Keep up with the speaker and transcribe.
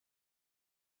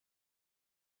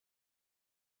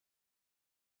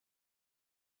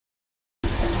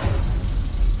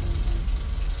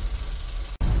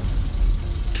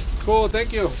Cool,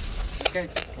 thank you. Okay.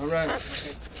 All right.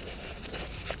 Okay.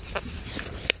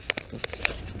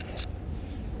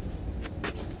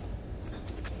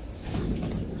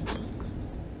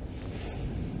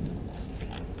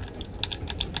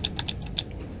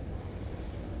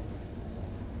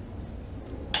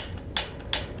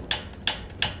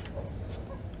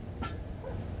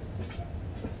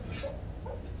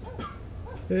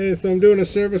 Hey, so I'm doing a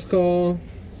service call.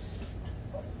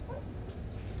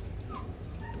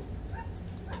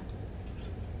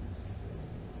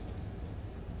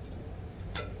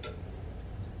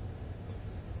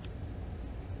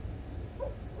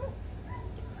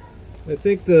 I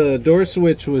think the door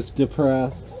switch was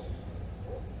depressed.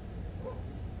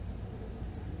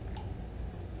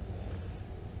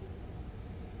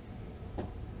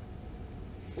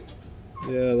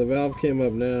 Yeah, the valve came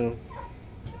up now.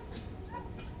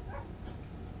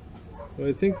 So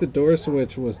I think the door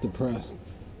switch was depressed.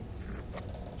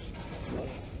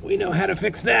 We know how to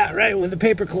fix that, right? With the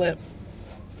paper clip.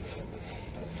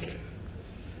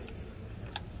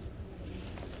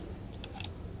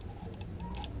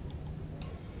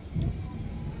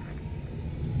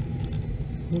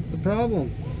 What's the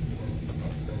problem?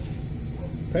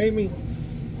 Pay me.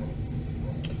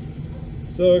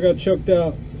 So I got choked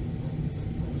out.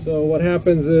 So what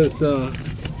happens is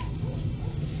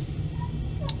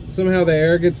somehow the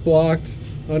air gets blocked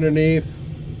underneath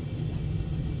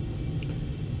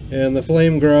and the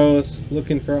flame grows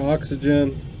looking for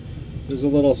oxygen. There's a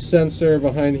little sensor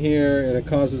behind here and it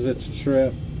causes it to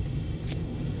trip.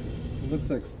 It looks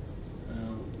like,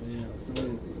 yeah,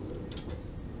 somebody's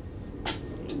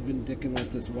been dicking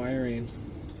with this wiring.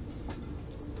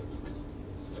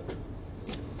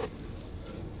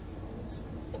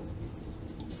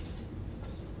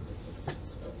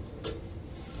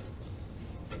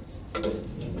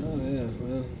 Oh yeah,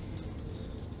 well,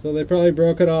 so they probably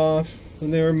broke it off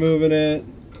when they were moving it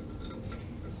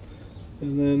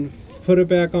and then put it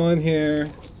back on here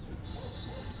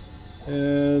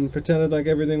and pretended like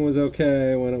everything was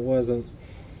okay when it wasn't.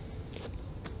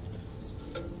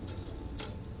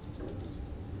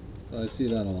 I see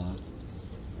that a lot.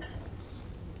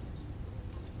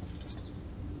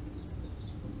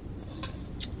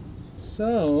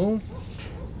 So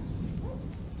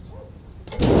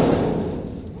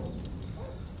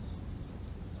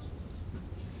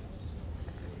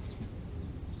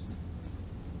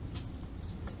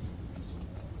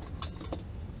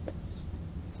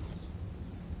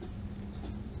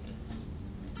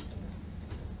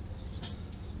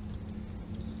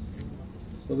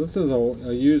this is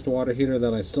a used water heater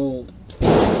that I sold.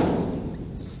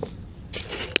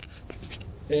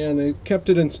 And they kept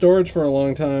it in storage for a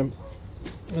long time.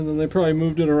 And then they probably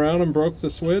moved it around and broke the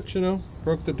switch, you know,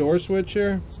 broke the door switch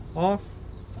here off.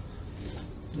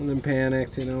 And then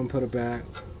panicked, you know, and put it back.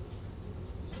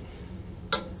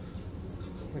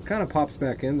 It kind of pops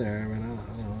back in there. I mean, I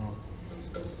don't know.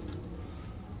 I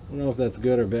don't know if that's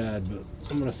good or bad, but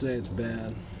I'm going to say it's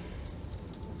bad.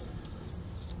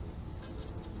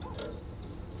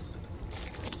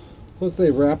 Plus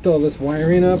they wrapped all this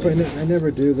wiring up. I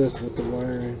never do this with the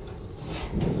wiring.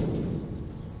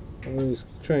 I always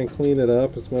try and clean it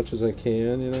up as much as I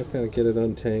can, you know, kind of get it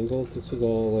untangled. This was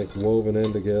all like woven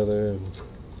in together.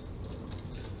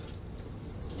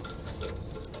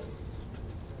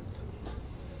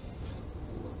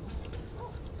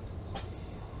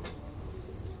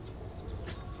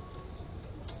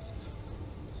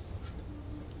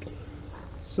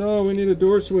 So we need a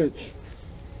door switch.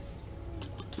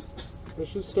 I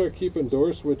should start keeping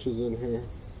door switches in here.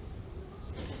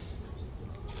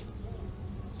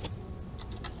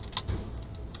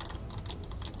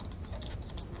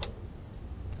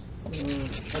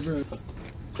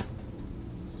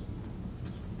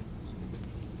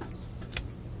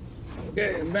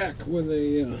 Okay, I'm back with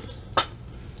the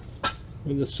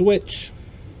switch.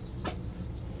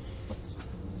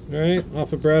 All right,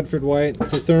 off of Bradford White.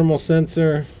 It's a thermal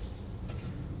sensor.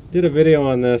 Did a video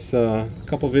on this a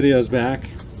couple videos back.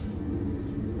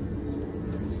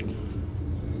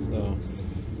 So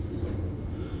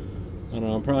I don't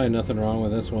know, probably nothing wrong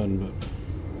with this one, but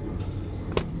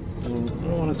I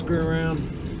don't want to screw around.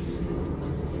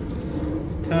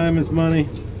 Time is money.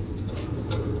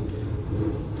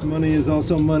 Money is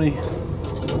also money.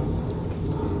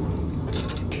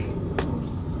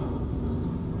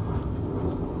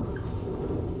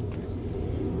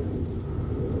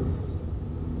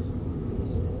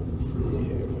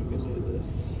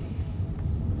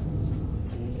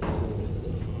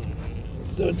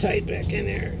 So tight back in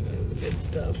there. Good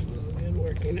stuff. Good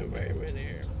working environment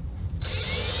here.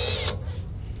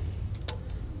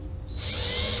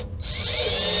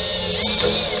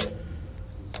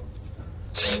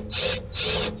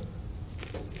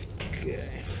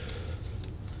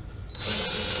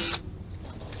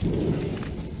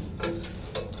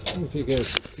 if you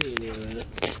guys can see any of that.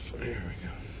 There we go.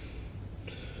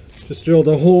 Just drilled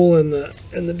a hole in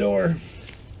the door.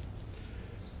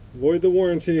 Void the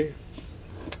warranty.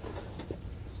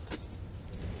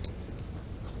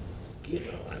 You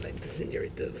know, I like the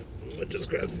senoritas. Muchas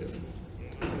gracias.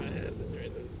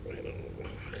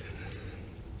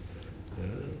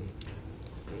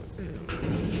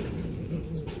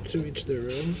 To each their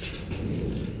own.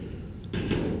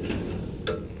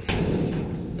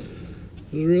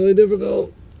 It was really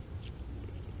difficult.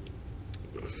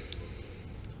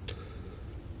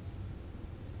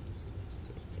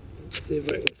 Let's see if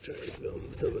I can try and film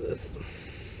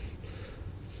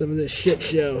some of this shit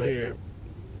show here.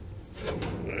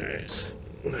 Alright.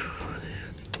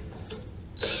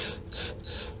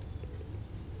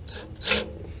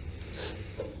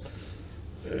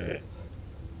 Alright.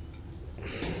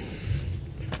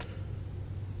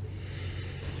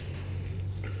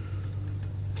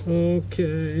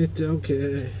 Okay,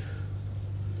 okay.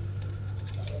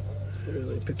 I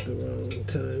really picked the wrong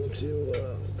time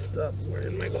to stop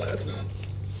wearing my glasses.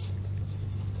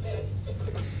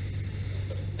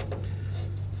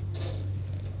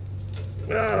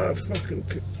 Ah, fucking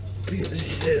piece of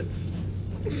shit.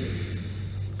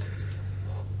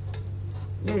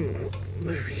 There we go.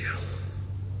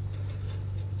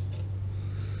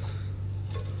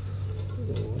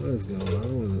 What is going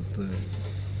on with this thing?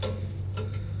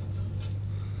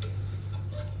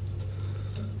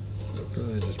 I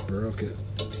probably just broke it.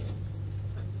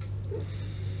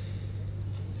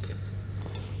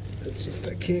 It's just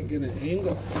I can't get an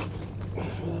angle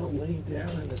without laying down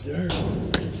in the dirt.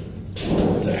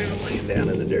 I'm laying down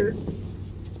in the dirt.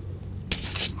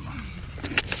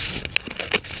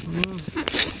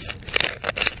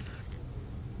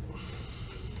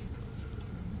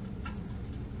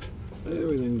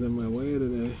 Everything's in my way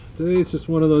today. Today's just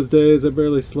one of those days. I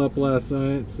barely slept last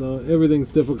night, so everything's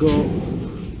difficult.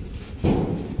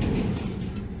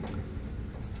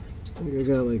 I think I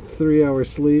got like 3 hours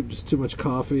sleep, just too much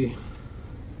coffee.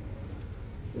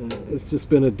 It's just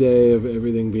been a day of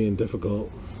everything being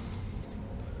difficult.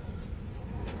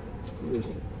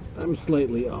 I'm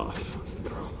slightly off. That's the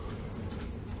problem.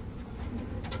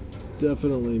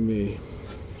 Definitely me.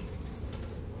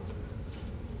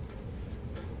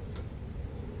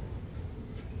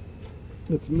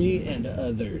 It's me and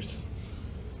others.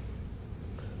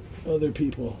 Other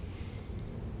people.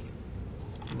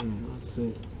 Let's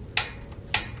see.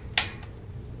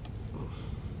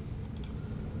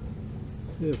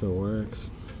 See if it works.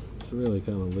 It's really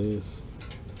kind of loose.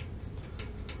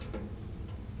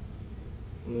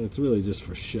 It's really just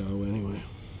for show anyway.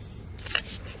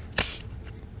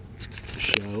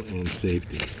 Show and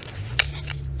safety.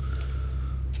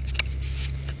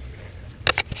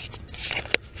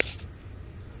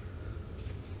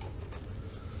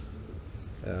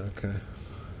 Yeah, okay.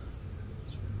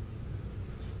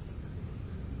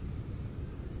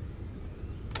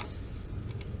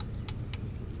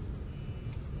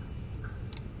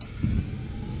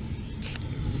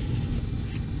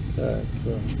 Alright,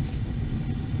 so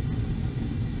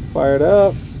fired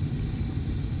up.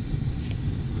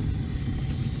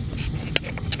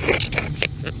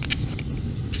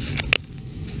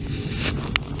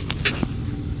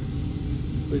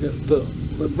 We got the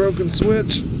broken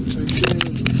switch, which I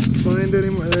can't find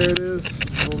anymore. There it is.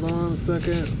 Hold on a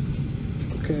second.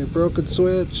 Okay, broken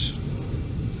switch.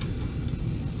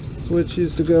 Switch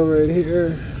used to go right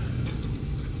here.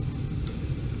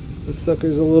 This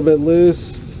sucker's a little bit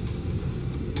loose.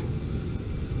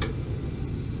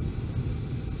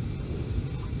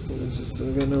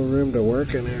 I got no room to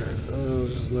work in here. Oh,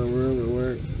 there's just no room to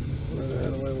work. How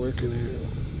do I work in here?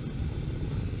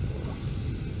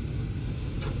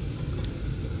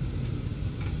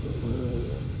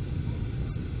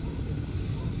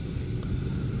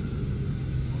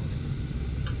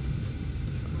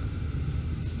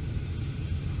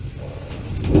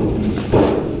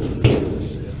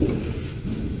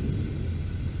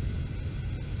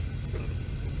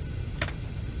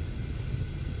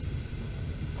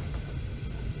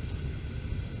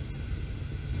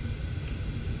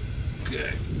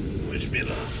 Okay, wish me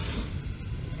luck.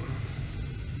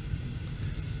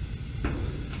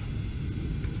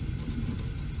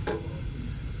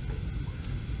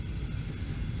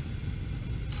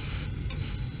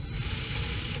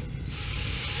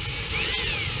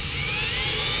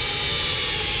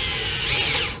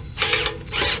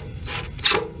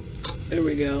 There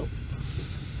we go.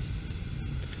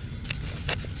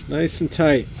 Nice and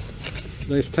tight.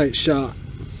 Nice tight shot.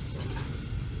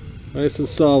 Nice and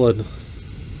solid.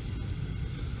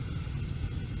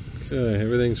 Okay,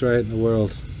 everything's right in the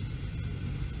world.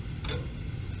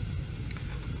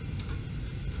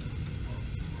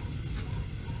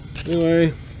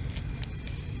 Anyway,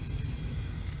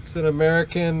 it's an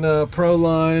American Pro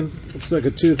line. Looks like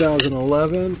a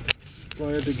 2011, if I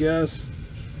had to guess.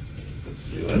 Let's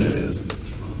see what it is.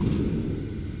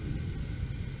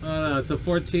 Oh no, it's a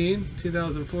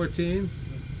 2014.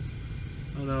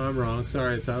 Oh no, I'm wrong.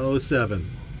 Sorry, it's a 07.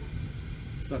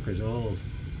 Sucker's old.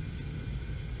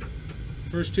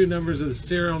 First two numbers of the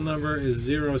serial number is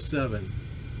 07.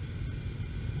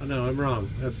 Oh no, I'm wrong.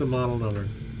 That's the model number.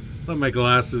 On my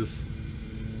glasses.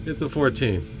 It's a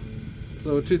 14.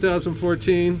 So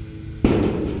 2014.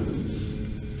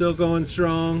 Still going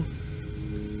strong.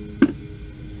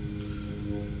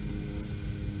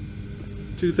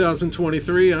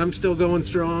 2023, I'm still going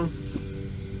strong.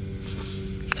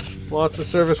 Lots of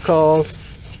service calls.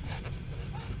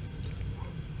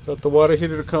 Got the water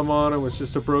heater to come on. It was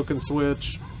just a broken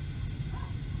switch.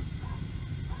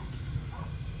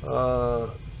 We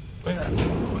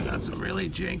got some really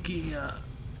janky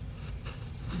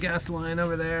gas line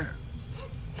over there.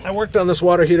 I worked on this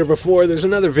water heater before. There's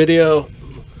another video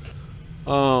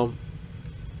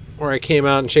where I came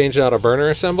out and changed out a burner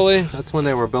assembly. That's when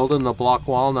they were building the block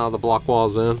wall. Now the block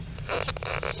wall's in.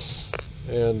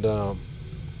 And the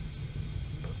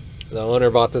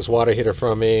owner bought this water heater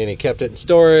from me, and he kept it in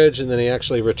storage, and then he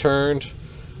actually returned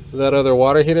that other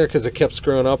water heater because it kept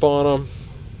screwing up on him.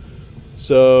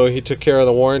 So he took care of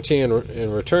the warranty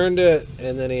and returned it,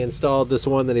 and then he installed this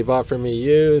one that he bought from me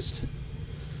used.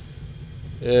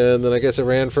 And then I guess it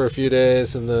ran for a few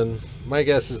days, and then my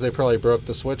guess is they probably broke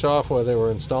the switch off while they were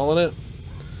installing it,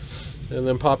 and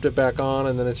then popped it back on,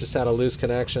 and then it just had a loose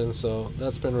connection, so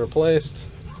that's been replaced.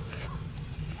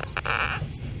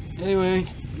 Anyway,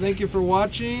 thank you for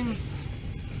watching.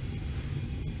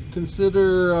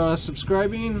 Consider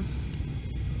subscribing.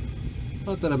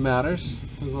 Not that it matters,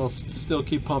 because I'll still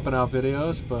keep pumping out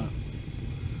videos, but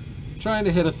I'm trying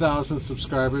to hit 1,000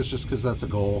 subscribers just because that's a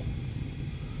goal.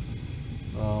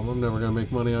 I'm never going to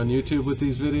make money on YouTube with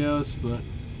these videos, but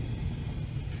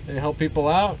they help people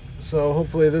out. So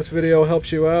hopefully this video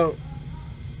helps you out.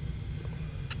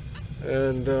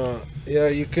 And yeah,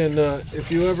 you can,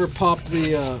 if you ever pop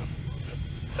the,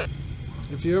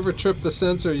 if you ever trip the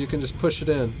sensor, you can just push it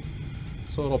in.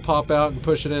 So it'll pop out and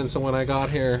push it in. So when I got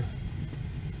here,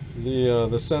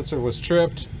 the sensor was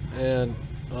tripped, and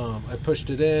I pushed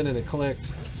it in and it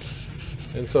clicked.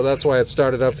 And so that's why it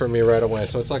started up for me right away.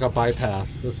 So it's like a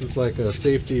bypass. This is like a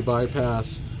safety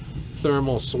bypass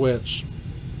thermal switch.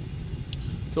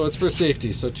 So it's for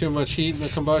safety. So too much heat in the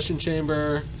combustion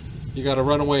chamber, you got a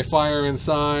runaway fire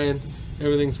inside,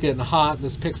 everything's getting hot,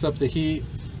 this picks up the heat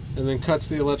and then cuts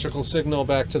the electrical signal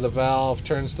back to the valve,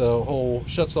 shuts the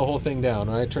whole thing down,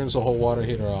 right? Turns the whole water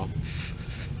heater off.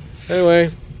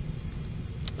 Anyway,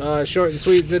 short and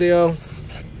sweet video.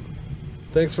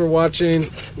 Thanks for watching.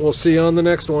 We'll see you on the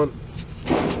next one.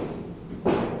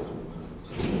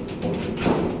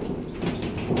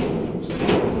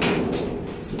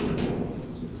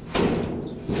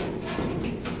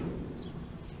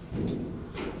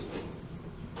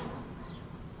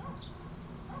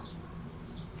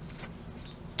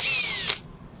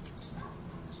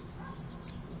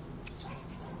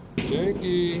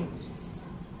 Janky.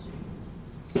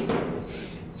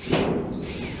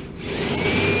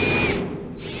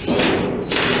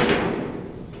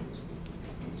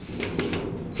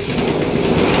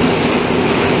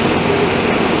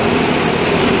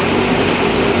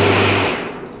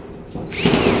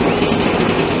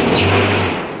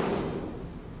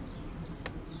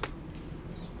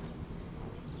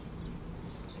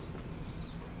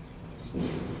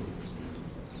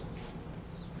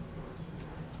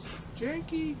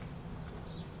 Janky,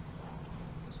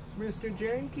 Mr.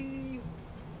 Janky.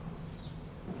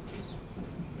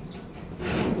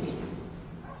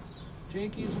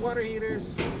 Janky's water heaters.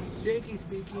 Janky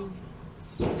speaking.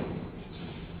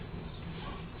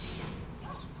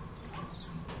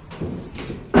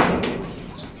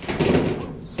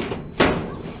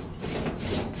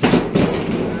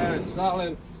 That's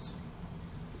solid.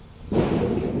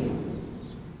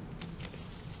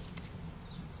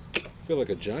 I feel like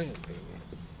a giant.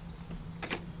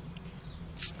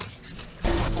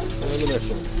 On the next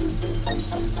one.